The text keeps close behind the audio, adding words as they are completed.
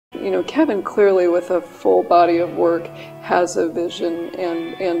you know, Kevin clearly with a full body of work has a vision,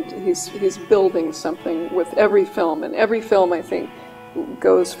 and he's building something with every film, and every film I think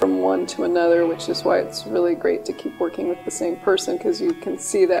goes from one to another, which is why it's really great to keep working with the same person, because you can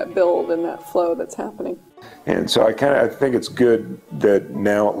see that build and that flow that's happening. And so I think it's good that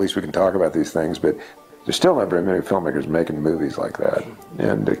now at least we can talk about these things, but there's still not very many filmmakers making movies like that.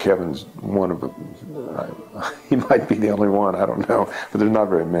 And Kevin's one of them. He might be the only one, I don't know, but there's not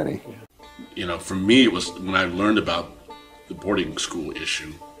very many. You know, for me, it was when I learned about the boarding school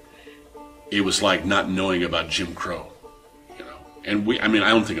issue, it was like not knowing about Jim Crow. And I mean, I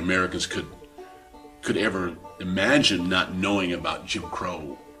don't think Americans could ever imagine not knowing about Jim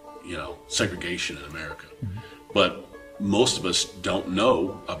Crow, you know, segregation in America. Mm-hmm. But most of us don't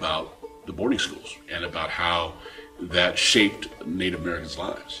know about the boarding schools and about how that shaped Native Americans'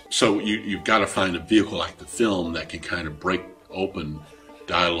 lives. So you've got to find a vehicle like the film that can kind of break open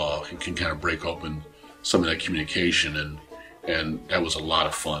dialogue and can kind of break open some of that communication, and that was a lot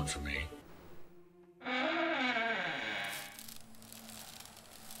of fun for me.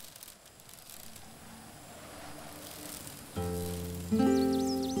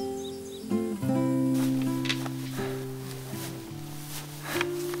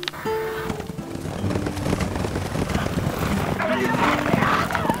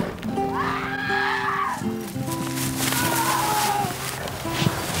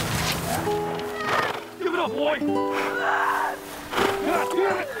 Boy! God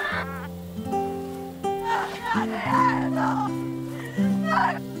damn it!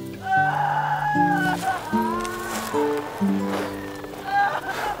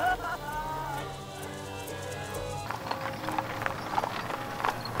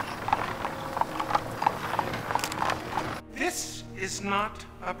 This is not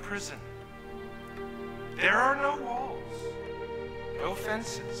a prison. There are no walls, no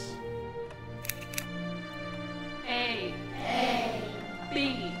fences. A,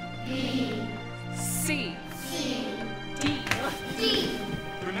 B, C, D.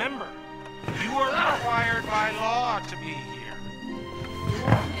 Remember, you are required by law to be here.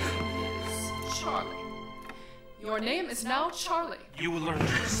 Your name is Charlie. Your name is now Charlie. You will learn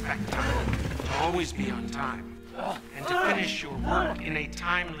to respect time, to always be on time, and to finish your work in a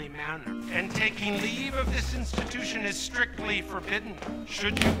timely manner. And taking leave of this institution is strictly forbidden.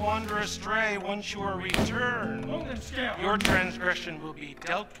 Should you wander astray once you are returned, your transgression will be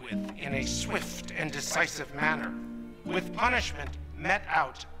dealt with in a swift and decisive manner, with punishment met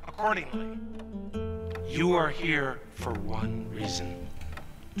out accordingly. You are here for one reason: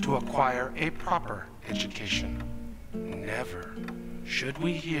 to acquire a proper education. Never should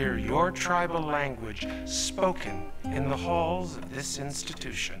we hear your tribal language spoken in the halls of this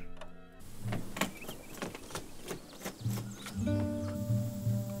institution.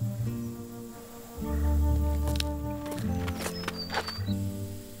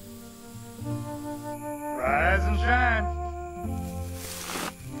 Rise and shine.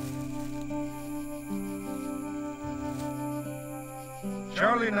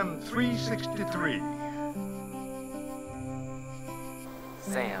 Charlie number 363.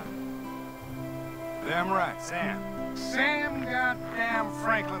 Sam. Damn right, Sam. Sam goddamn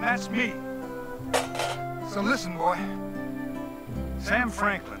Franklin, that's me. So listen, boy. Sam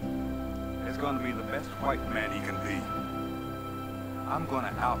Franklin is going to be the best white man he can be. I'm going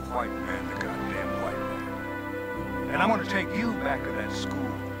to out-white man the goddamn white man. And I'm going to take you back to that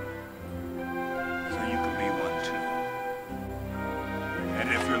school so you can be one too. And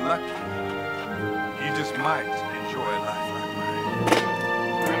if you're lucky, you just might enjoy life like mine.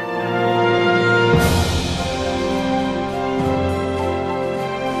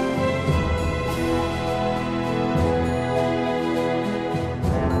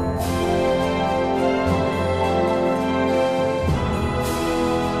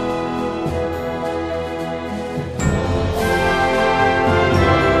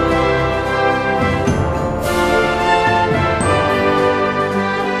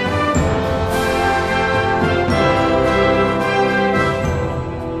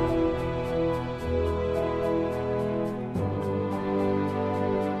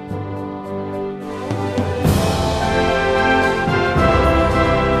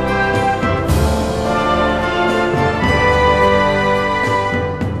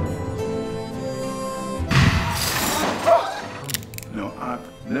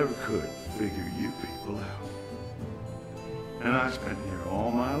 Never could figure you people out. And I spent here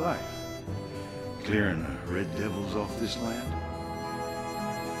all my life, clearing the red devils off this land.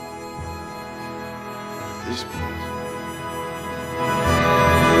 This place